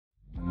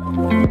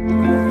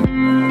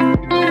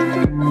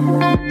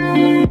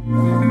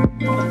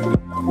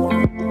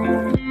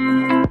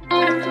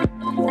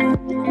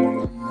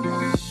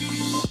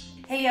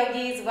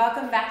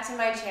to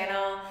my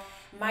channel.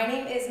 My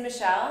name is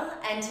Michelle,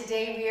 and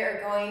today we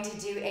are going to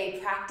do a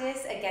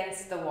practice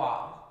against the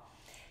wall.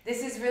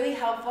 This is really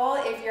helpful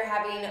if you're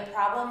having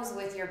problems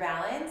with your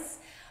balance,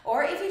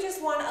 or if you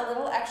just want a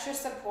little extra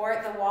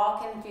support. The wall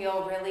can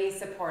feel really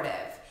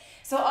supportive.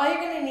 So all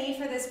you're going to need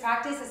for this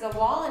practice is a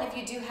wall, and if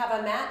you do have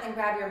a mat, then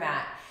grab your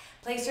mat.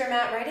 Place your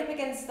mat right up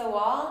against the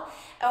wall.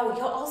 Oh,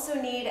 you'll also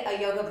need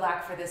a yoga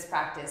block for this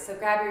practice. So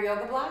grab your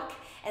yoga block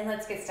and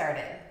let's get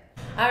started.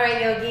 All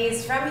right,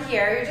 yogis, from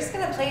here, you're just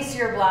gonna place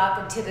your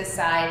block to the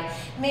side,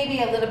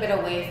 maybe a little bit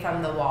away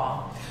from the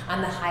wall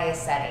on the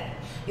highest setting.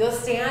 You'll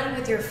stand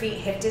with your feet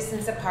hip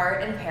distance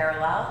apart and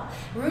parallel.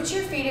 Root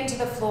your feet into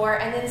the floor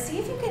and then see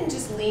if you can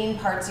just lean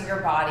parts of your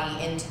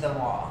body into the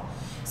wall.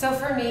 So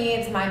for me,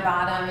 it's my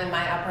bottom and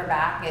my upper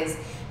back is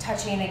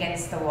touching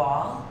against the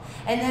wall,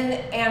 and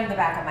the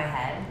back of my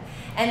head.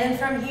 And then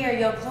from here,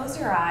 you'll close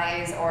your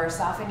eyes or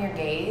soften your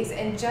gaze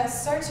and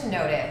just start to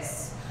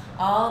notice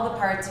all the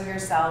parts of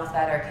yourself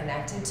that are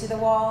connected to the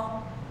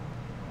wall.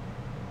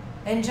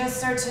 And just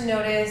start to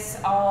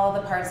notice all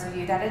the parts of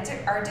you that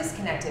are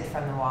disconnected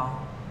from the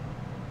wall.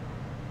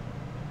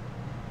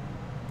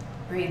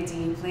 Breathe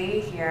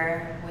deeply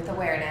here with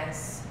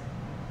awareness.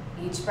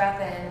 Each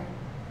breath in,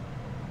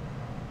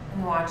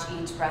 and watch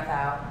each breath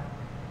out.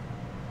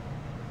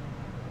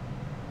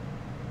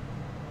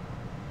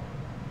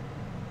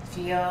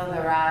 Feel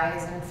the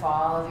rise and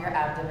fall of your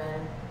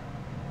abdomen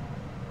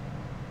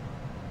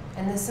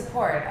and the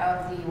support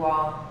of the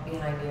wall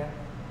behind you.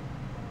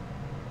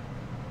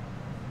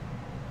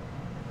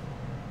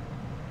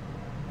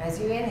 As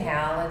you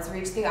inhale, let's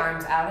reach the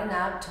arms out and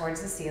up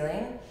towards the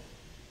ceiling.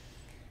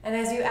 And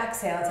as you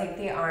exhale, take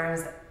the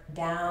arms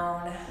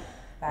down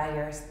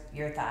by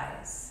your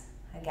thighs.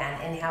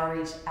 Again, inhale,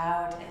 reach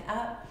out and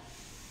up.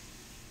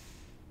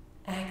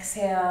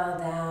 Exhale,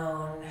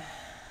 down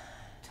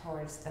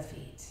towards the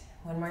feet.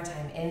 One more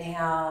time.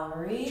 Inhale,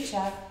 reach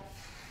up.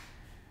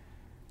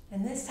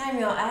 And this time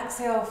you'll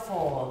exhale,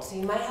 fold. So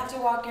you might have to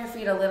walk your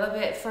feet a little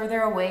bit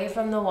further away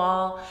from the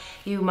wall.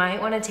 You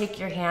might want to take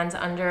your hands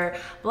under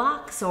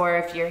blocks, or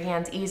if your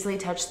hands easily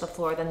touch the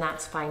floor, then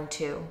that's fine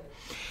too.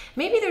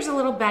 Maybe there's a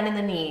little bend in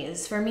the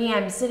knees. For me,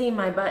 I'm sitting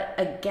my butt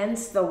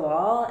against the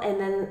wall and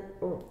then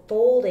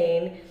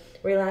folding,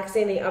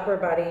 relaxing the upper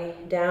body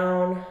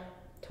down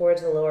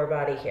towards the lower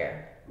body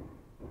here.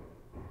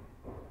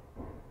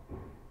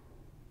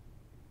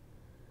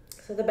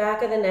 So the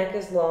back of the neck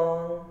is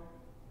long,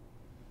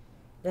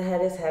 the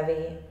head is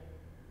heavy.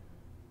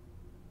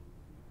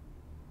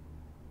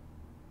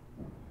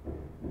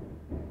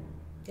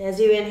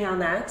 As you inhale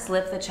next,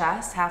 lift the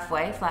chest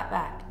halfway, flat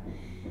back.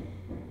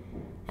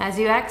 As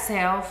you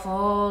exhale,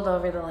 fold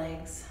over the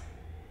legs.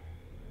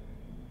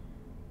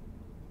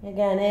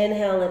 Again,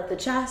 inhale, lift the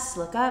chest,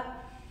 look up.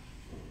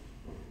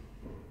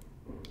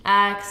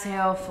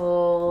 Exhale,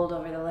 fold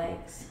over the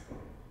legs.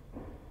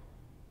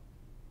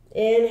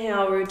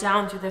 Inhale, root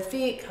down through the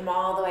feet, come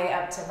all the way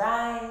up to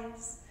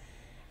rise.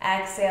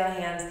 Exhale,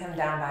 hands come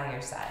down by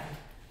your side.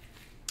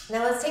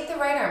 Now let's take the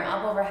right arm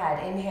up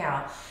overhead,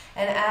 inhale,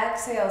 and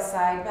exhale,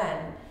 side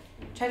bend.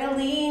 Try to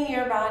lean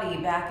your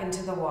body back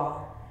into the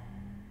wall.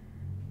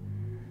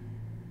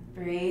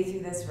 Breathe through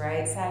this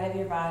right side of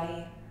your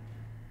body.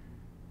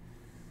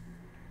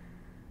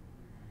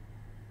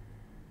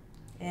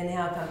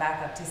 Inhale, come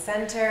back up to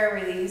center,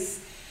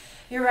 release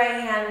your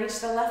right hand, reach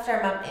the left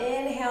arm up,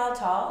 inhale,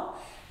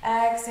 tall.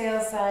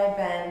 Exhale, side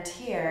bend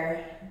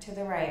here to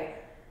the right.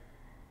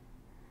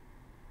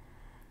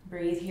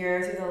 Breathe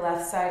here through the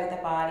left side of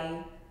the body.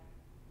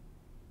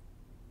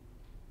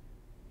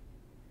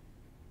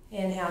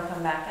 Inhale,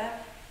 come back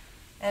up,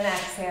 and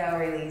exhale,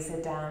 release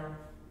it down.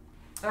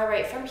 All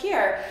right, from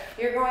here,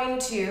 you're going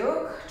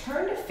to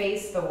turn to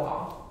face the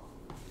wall.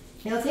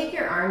 You'll take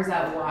your arms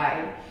out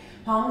wide.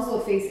 Palms will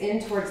face in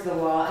towards the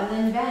wall, and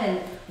then bend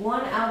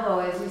one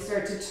elbow as you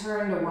start to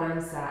turn to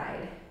one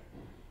side.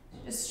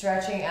 Just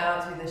stretching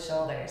out through the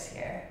shoulders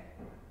here.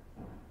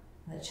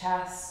 The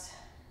chest.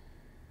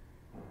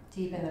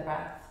 Deepen the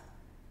breath.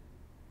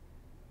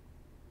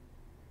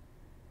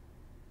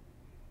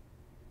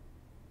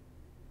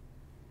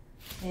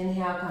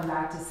 Inhale, come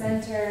back to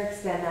center.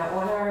 Extend that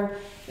one arm,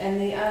 then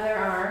the other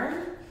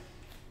arm.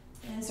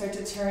 And start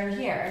to turn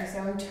here. So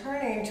I'm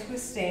turning,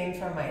 twisting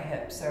from my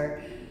hips,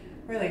 or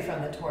really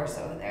from the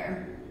torso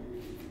there.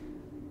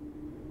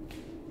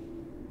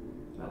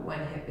 But one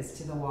hip is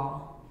to the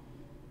wall.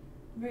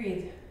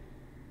 Breathe.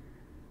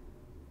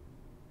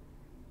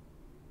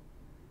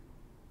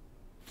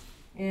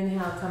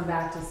 Inhale, come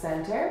back to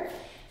center.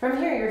 From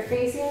here, you're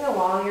facing the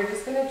wall. You're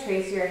just going to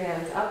trace your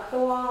hands up the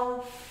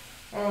wall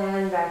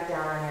and back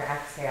down on your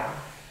exhale.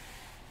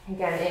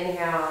 Again,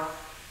 inhale,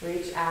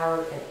 reach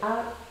out and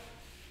up.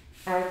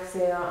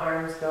 Exhale,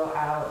 arms go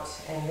out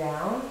and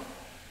down.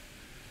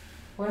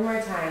 One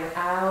more time,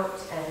 out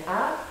and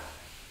up.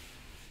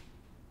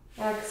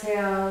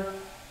 Exhale,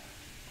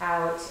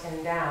 out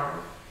and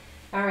down.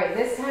 All right,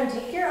 this time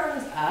take your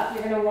arms up.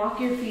 You're gonna walk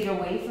your feet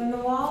away from the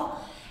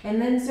wall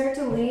and then start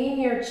to lean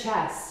your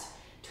chest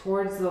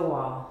towards the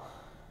wall.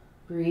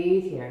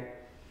 Breathe here.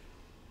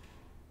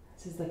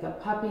 This is like a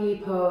puppy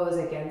pose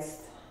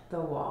against the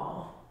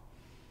wall.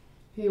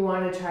 If you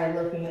want to try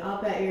looking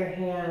up at your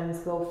hands,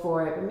 go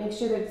for it, but make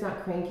sure that it's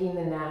not cranking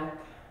the neck,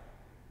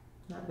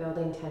 not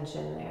building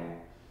tension there.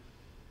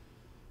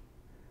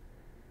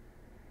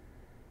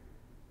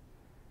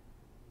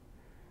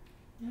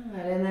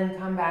 Good, and then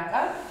come back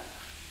up.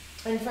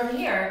 And from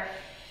here,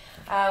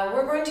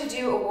 we're going to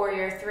do a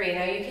warrior three.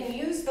 Now you can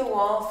use the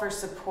wall for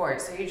support.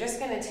 So you're just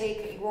going to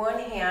take one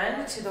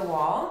hand to the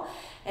wall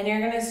and you're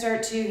going to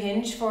start to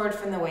hinge forward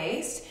from the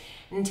waist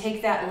and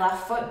take that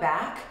left foot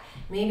back.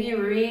 Maybe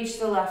reach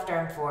the left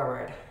arm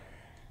forward.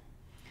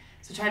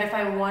 So try to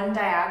find one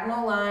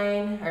diagonal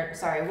line, or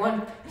sorry,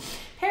 one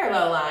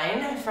parallel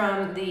line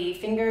from the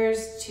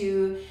fingers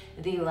to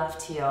the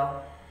left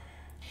heel.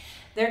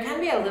 There can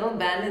be a little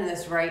bend in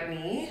this right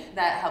knee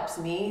that helps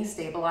me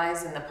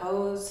stabilize in the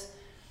pose.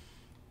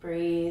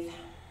 Breathe.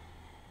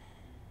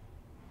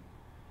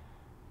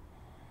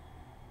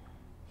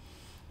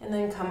 And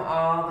then come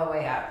all the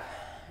way up.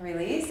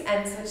 Release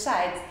and switch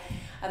sides.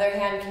 Other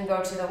hand can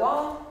go to the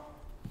wall.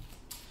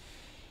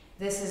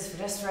 This is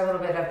just for a little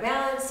bit of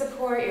balance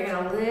support. You're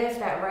gonna lift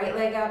that right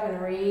leg up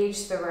and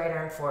reach the right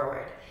arm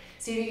forward.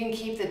 See if you can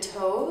keep the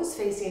toes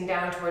facing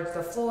down towards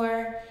the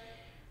floor.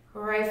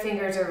 Right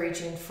fingers are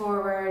reaching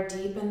forward,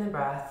 deepen the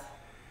breath.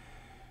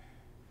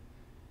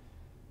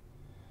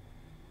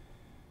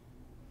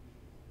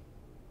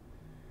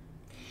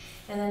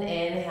 And then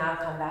inhale,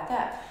 come back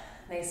up.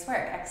 Nice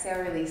work.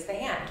 Exhale, release the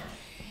hand.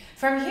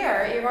 From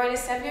here, you're going to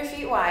step your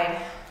feet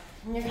wide.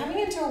 And you're coming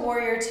into a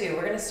warrior two.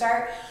 We're going to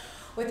start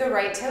with the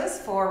right toes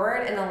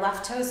forward and the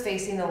left toes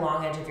facing the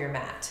long edge of your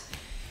mat.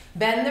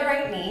 Bend the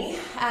right knee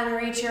and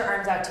reach your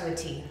arms out to a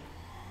T.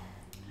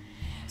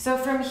 So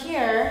from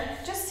here,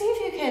 just see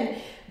if you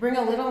can bring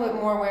a little bit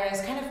more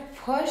awareness, kind of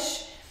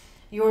push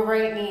your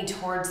right knee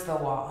towards the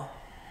wall.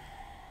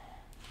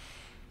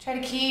 Try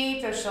to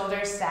keep those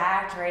shoulders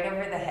stacked right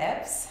over the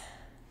hips.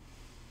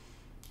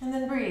 And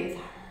then breathe.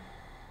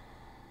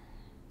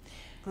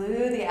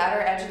 Glue the outer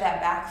edge of that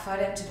back foot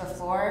into the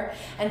floor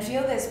and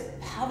feel this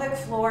pelvic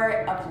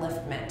floor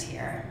upliftment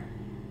here.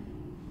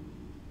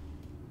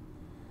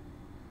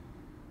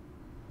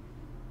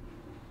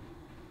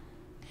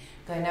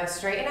 Good, now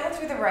straighten out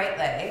through the right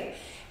leg.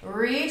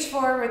 Reach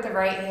forward with the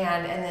right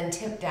hand and then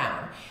tip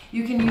down.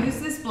 You can use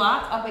this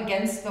block up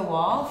against the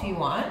wall if you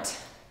want.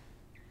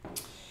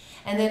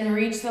 And then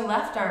reach the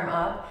left arm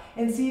up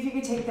and see if you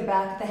can take the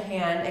back of the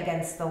hand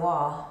against the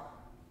wall.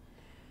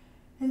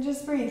 And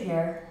just breathe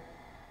here.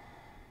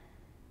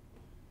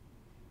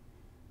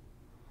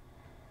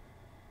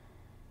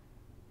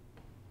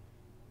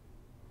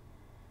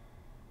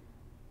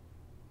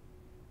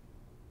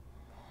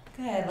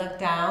 Good, look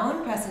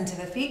down, press into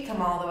the feet,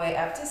 come all the way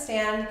up to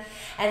stand,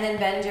 and then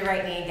bend your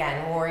right knee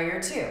again,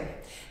 warrior two.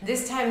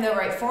 This time the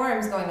right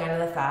forearm's going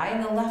under the thigh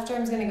and the left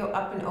arm's gonna go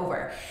up and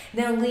over.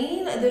 Now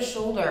lean the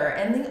shoulder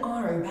and the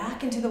arm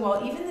back into the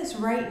wall, even this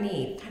right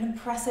knee, kind of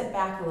press it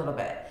back a little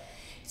bit.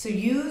 So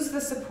use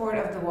the support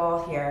of the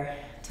wall here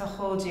to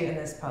hold you in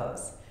this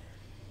pose.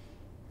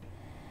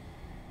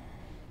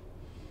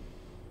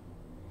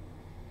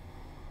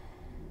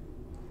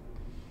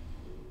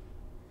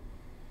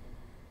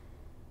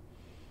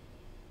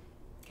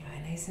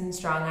 Nice and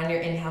strong on your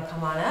inhale,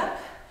 come on up.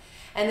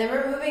 And then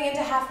we're moving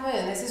into half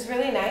moon. This is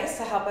really nice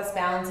to help us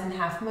balance in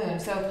half moon.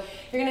 So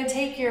you're gonna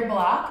take your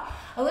block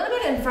a little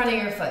bit in front of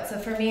your foot. So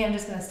for me, I'm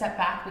just gonna step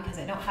back because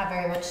I don't have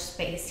very much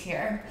space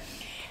here.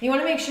 You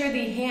wanna make sure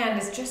the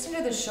hand is just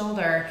under the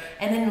shoulder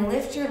and then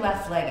lift your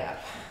left leg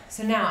up.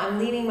 So now I'm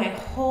leaning my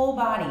whole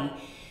body,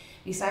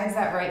 besides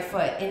that right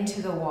foot,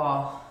 into the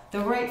wall.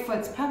 The right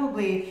foot's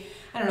probably,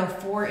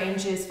 4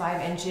 inches,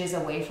 5 inches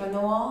away from the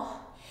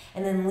wall.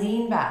 And then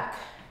lean back.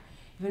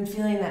 You've been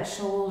feeling that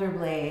shoulder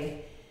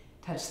blade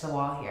touch the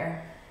wall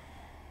here.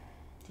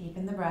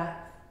 Deepen the breath.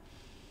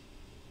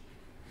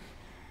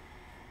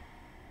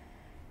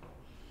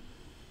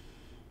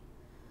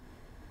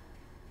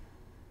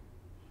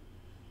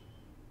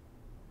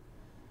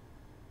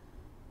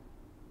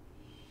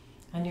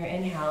 On your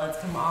inhale, let's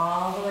come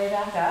all the way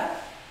back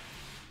up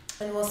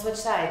and we'll switch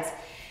sides.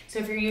 So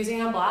if you're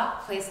using a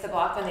block, place the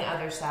block on the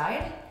other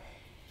side.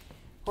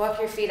 Walk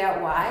your feet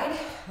out wide.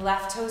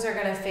 Left toes are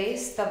gonna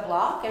face the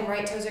block and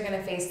right toes are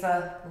gonna face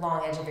the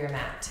long edge of your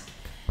mat.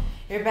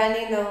 You're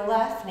bending the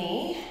left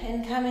knee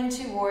and come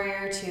into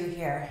warrior two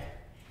here.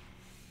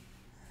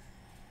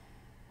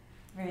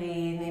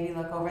 Breathe, maybe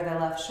look over the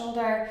left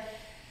shoulder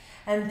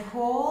and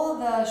pull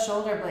the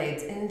shoulder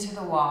blades into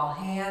the wall,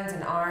 hands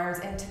and arms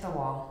into the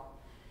wall.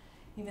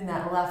 Even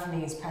that left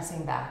knee is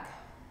pressing back.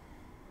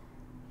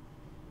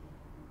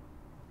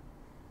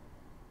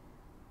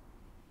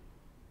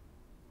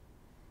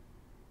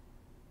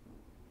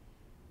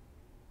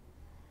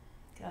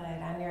 Good,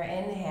 on your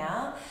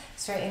inhale,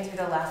 straighten through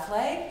the left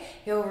leg.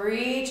 You'll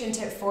reach and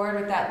tip forward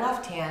with that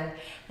left hand.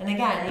 And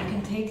again, you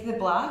can take the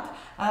block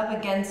up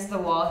against the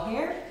wall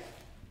here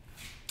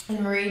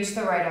and reach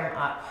the right arm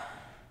up.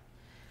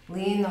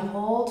 Lean the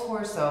whole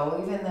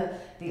torso, even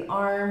the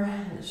arm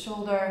and the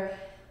shoulder.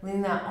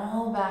 Lean that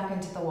all back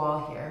into the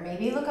wall here.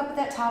 Maybe look up at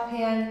that top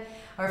hand,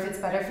 or if it's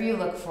better for you,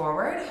 look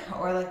forward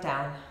or look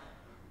down.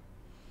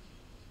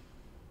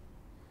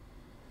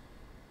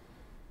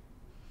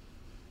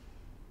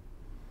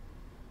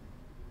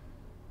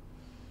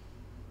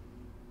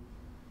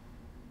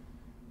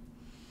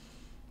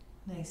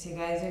 Nice, you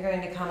guys are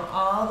going to come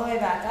all the way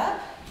back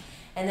up.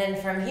 And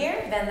then from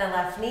here, bend the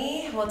left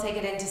knee. We'll take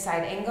it into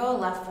side angle.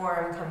 Left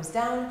forearm comes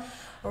down.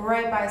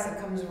 Right bicep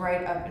comes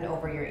right up and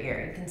over your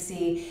ear. You can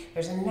see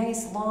there's a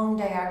nice long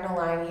diagonal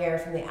line here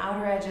from the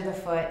outer edge of the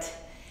foot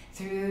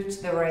through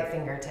to the right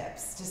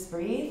fingertips. Just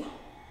breathe.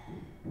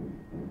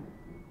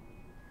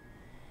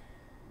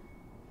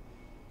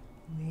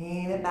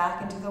 Lean it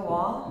back into the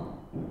wall.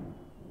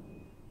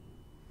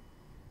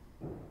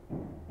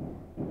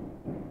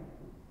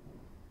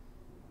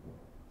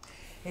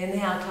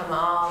 Inhale, come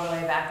all the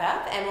way back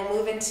up, and we'll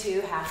move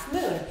into half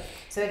moon.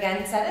 So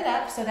again, set it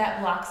up so that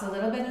blocks a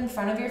little bit in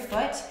front of your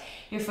foot.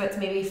 Your foot's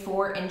maybe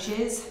 4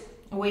 inches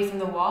away from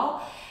the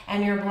wall,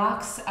 and your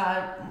block's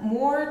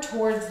more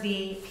towards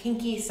the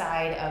pinky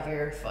side of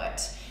your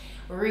foot.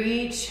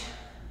 Reach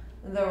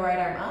the right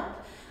arm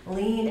up,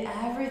 lean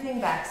everything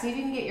back. See if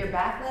you can get your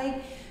back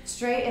leg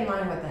straight in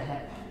line with the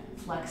hip.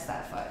 Flex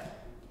that foot.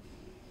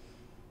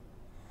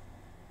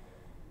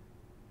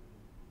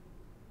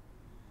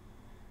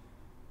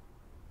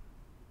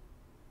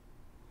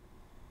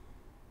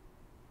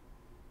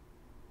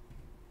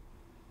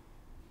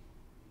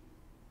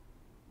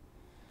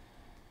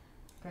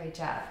 Great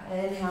job.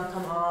 Inhale,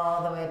 come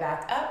all the way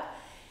back up.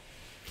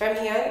 From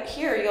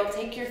here, you'll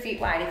take your feet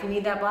wide. If you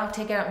need that block,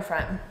 take it out in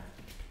front.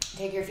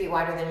 Take your feet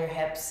wider than your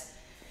hips.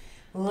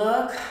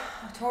 Look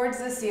towards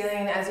the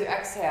ceiling as you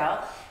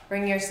exhale.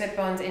 Bring your sit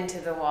bones into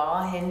the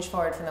wall. Hinge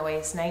forward from the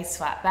waist, nice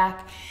flat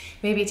back.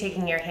 Maybe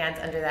taking your hands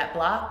under that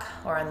block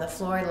or on the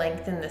floor,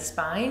 lengthen the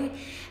spine.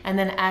 And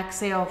then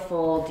exhale,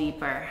 fold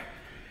deeper.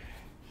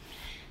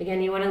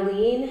 Again, you want to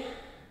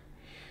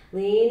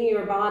lean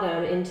your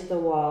bottom into the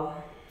wall.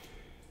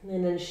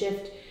 And then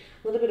shift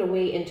a little bit of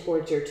weight in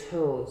towards your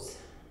toes.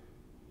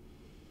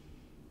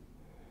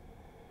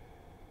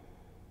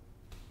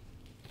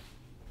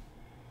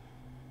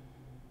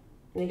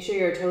 Make sure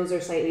your toes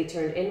are slightly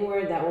turned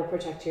inward. That will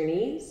protect your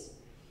knees.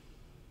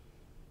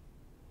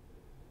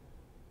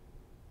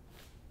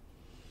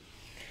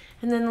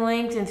 And then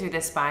lengthen through the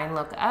spine,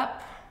 look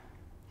up.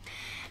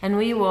 And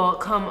we will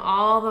come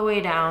all the way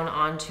down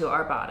onto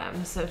our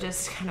bottom. So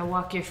just kind of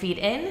walk your feet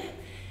in.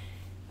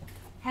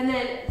 And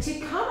then to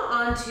come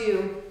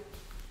onto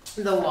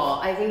the wall,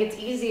 I think it's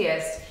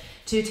easiest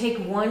to take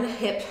one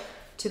hip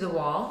to the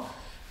wall.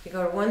 You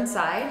go to one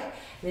side, and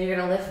then you're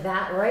gonna lift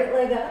that right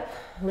leg up,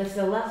 lift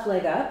the left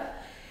leg up,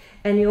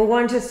 and you'll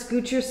want to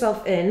scoot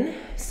yourself in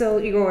so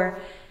your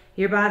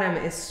bottom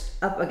is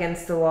up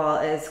against the wall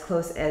as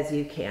close as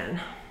you can.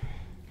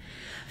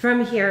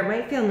 From here, it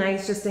might feel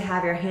nice just to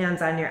have your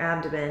hands on your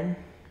abdomen.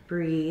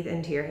 Breathe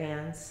into your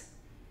hands.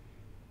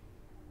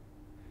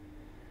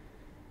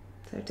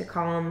 Start to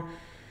calm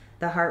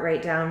the heart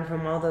rate down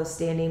from all those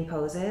standing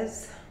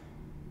poses.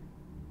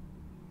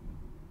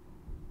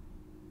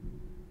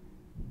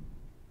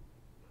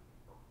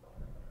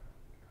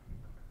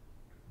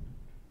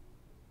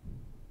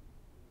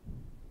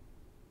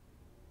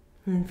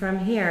 And from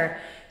here,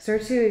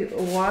 start to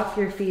walk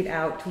your feet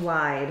out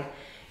wide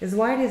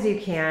as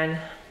you can.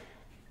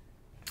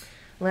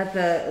 Let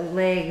the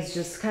legs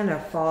just kind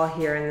of fall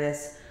here in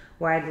this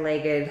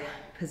wide-legged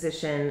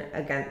position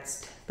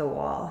against the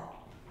wall.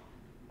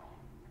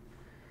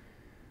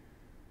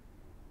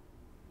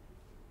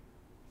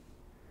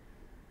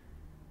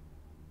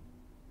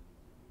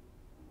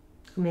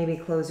 Maybe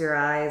close your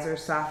eyes or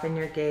soften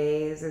your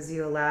gaze as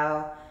you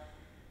allow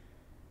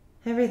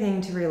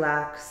everything to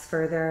relax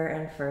further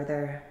and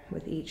further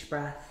with each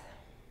breath.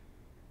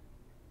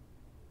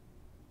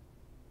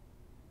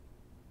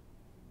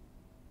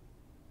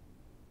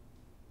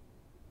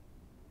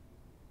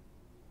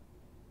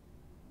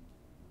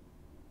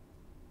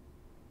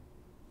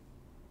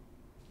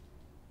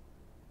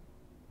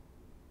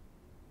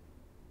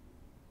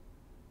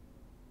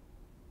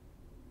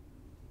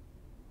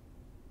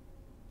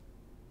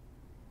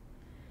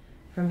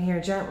 From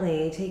here,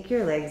 gently take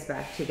your legs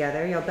back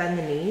together. You'll bend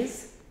the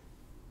knees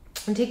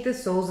and take the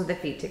soles of the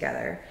feet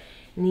together.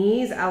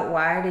 Knees out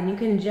wide, and you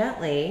can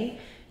gently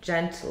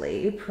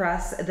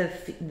press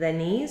the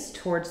knees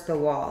towards the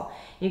wall.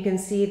 You can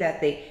see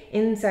that the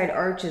inside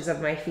arches of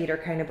my feet are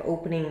kind of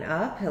opening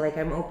up, like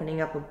I'm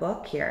opening up a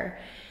book here.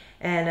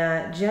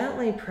 And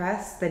gently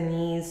press the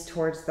knees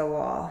towards the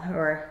wall,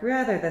 or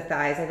rather the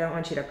thighs. I don't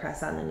want you to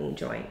press on the knee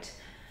joint.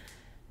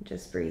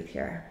 Just breathe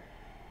here.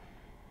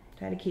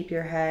 Try to keep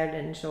your head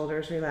and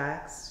shoulders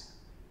relaxed.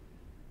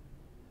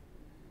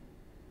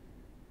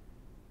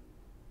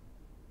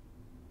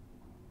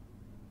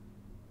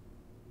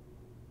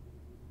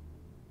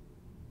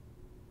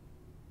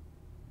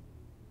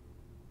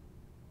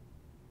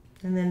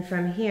 And then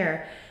from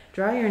here,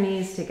 draw your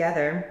knees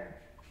together.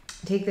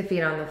 Take the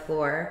feet on the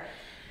floor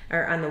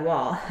or on the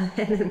wall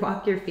and then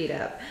walk your feet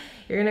up.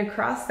 you're gonna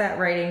cross that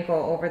right ankle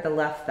over the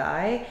left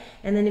thigh,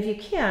 and then if you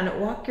can,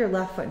 walk your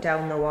left foot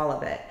down the wall a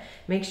bit.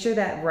 Make sure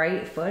that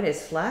right foot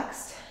is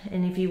flexed,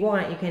 and if you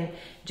want, you can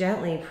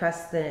gently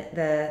press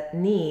the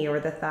knee or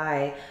the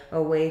thigh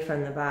away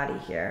from the body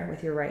here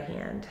with your right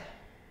hand.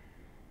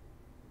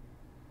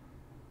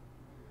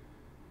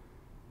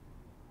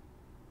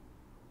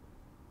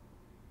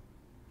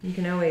 You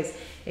can always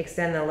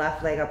extend the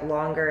left leg up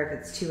longer if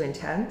it's too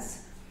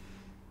intense.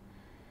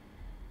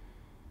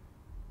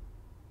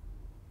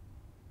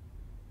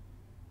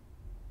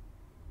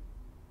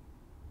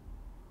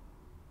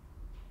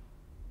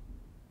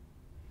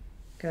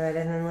 Good,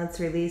 and then let's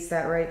release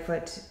that right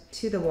foot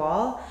to the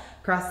wall.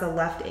 Cross the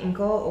left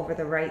ankle over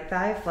the right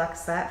thigh,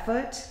 flex that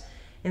foot.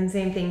 And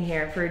same thing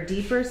here. For a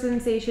deeper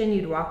sensation,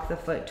 you'd walk the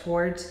foot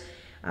towards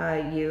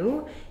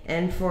you,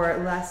 and for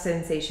less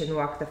sensation,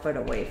 walk the foot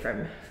away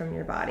from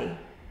your body.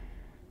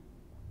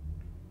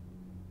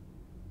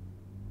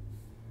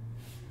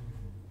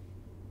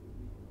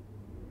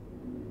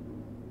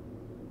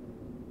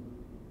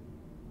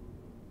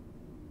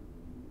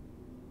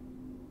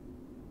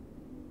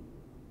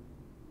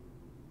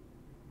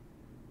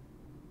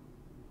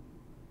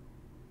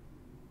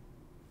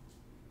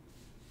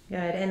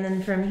 Good, and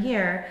then from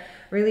here,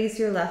 release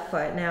your left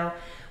foot. Now,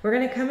 we're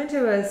gonna come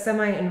into a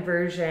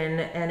semi-inversion,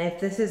 and if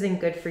this isn't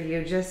good for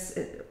you, just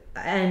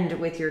end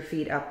with your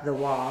feet up the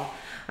wall.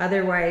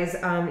 Otherwise,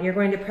 you're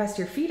going to press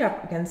your feet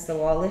up against the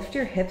wall, lift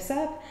your hips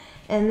up,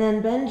 and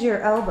then bend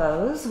your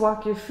elbows,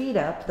 walk your feet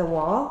up the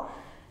wall,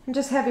 and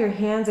just have your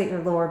hands at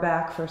your lower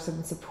back for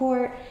some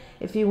support.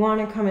 If you want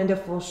to come into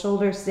full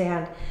shoulder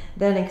stand,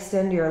 then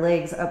extend your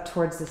legs up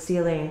towards the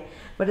ceiling,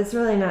 but it's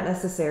really not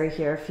necessary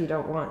here if you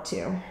don't want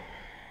to.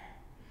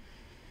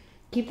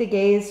 Keep the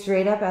gaze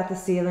straight up at the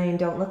ceiling.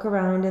 Don't look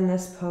around in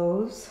this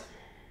pose.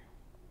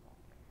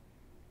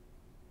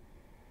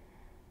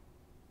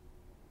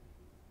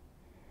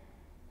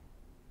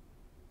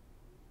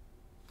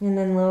 And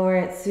then lower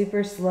it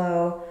super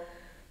slow,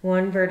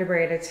 one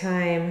vertebrae at a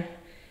time.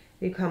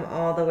 You come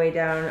all the way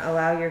down.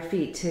 Allow your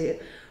feet to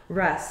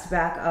rest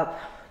back up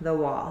the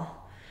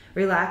wall.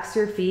 Relax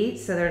your feet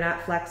so they're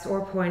not flexed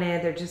or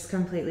pointed. They're just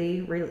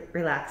completely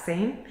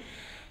relaxing.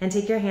 And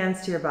take your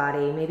hands to your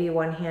body, maybe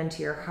one hand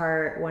to your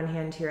heart, one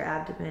hand to your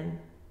abdomen.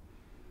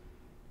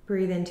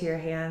 Breathe into your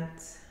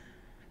hands.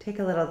 Take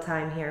a little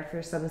time here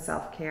for some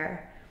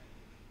self-care.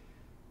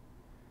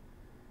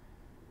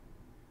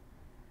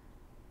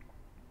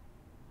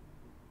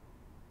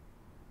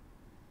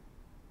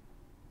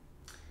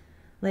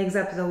 Legs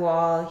up the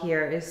wall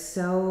here is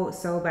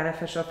so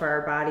beneficial for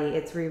our body.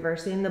 It's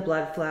reversing the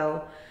blood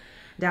flow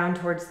down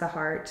towards the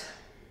heart.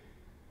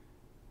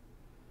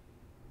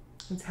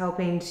 It's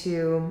helping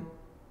to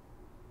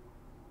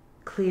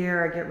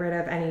clear or get rid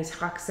of any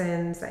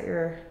toxins that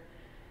you're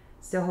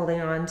still holding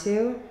on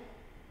to.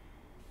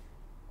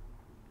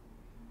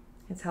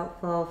 It's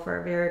helpful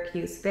for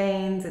varicose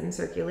veins and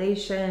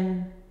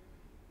circulation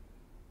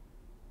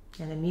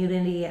and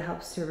immunity. It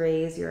helps to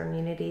raise your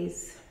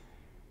immunities.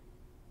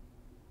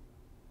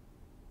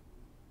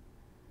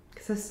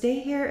 So stay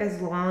here as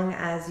long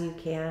as you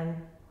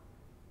can.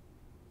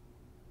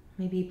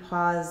 Maybe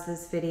pause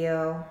this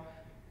video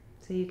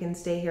so you can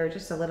stay here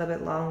just a little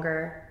bit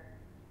longer.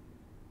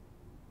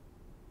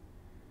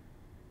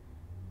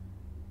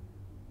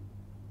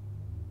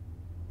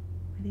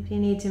 But if you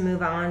need to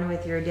move on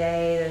with your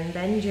day, then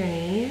bend your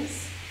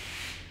knees.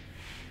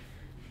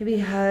 Maybe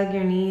hug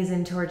your knees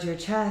in towards your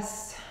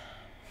chest,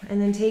 and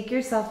then take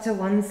yourself to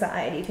one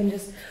side. You can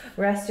just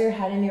rest your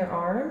head in your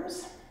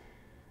arms.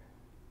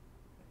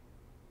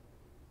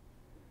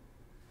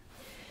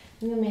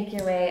 You can make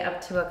your way up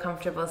to a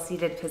comfortable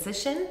seated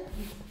position.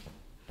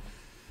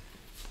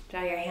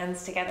 Draw your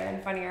hands together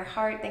in front of your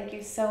heart. Thank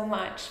you so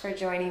much for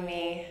joining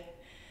me.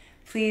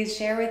 Please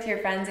share with your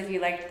friends if you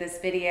liked this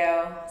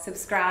video.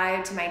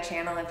 Subscribe to my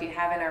channel if you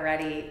haven't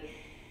already.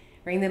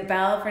 Ring the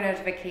bell for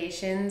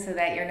notifications so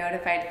that you're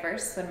notified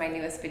first when my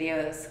newest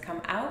videos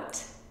come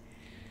out.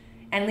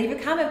 And leave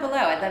a comment below.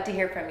 I'd love to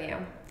hear from you.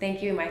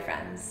 Thank you, my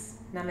friends.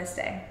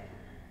 Namaste.